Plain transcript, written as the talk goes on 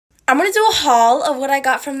I'm going to do a haul of what I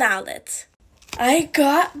got from the outlet. I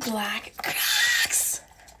got black Crocs.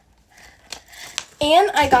 And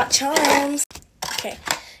I got charms. Okay,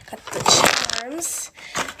 got the charms.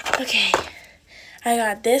 Okay, I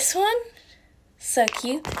got this one. So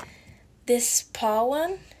cute. This paw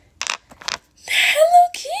one. Hello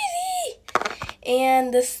Kitty!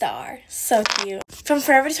 And the star. So cute. From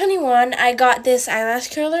Forever 21, I got this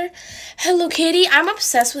eyelash curler. Hello Kitty. I'm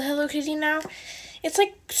obsessed with Hello Kitty now. It's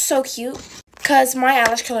like so cute. Because my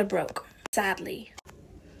eyelash curler broke. Sadly.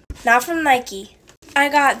 Now from Nike. I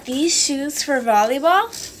got these shoes for volleyball.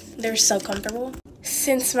 They're so comfortable.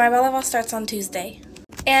 Since my volleyball starts on Tuesday.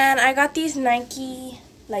 And I got these Nike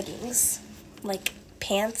leggings. Like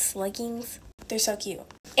pants, leggings. They're so cute.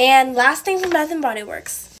 And last thing from Bath & Body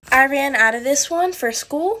Works. I ran out of this one for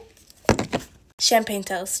school. Champagne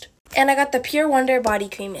toast. And I got the Pure Wonder body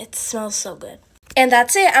cream. It smells so good. And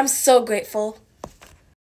that's it. I'm so grateful.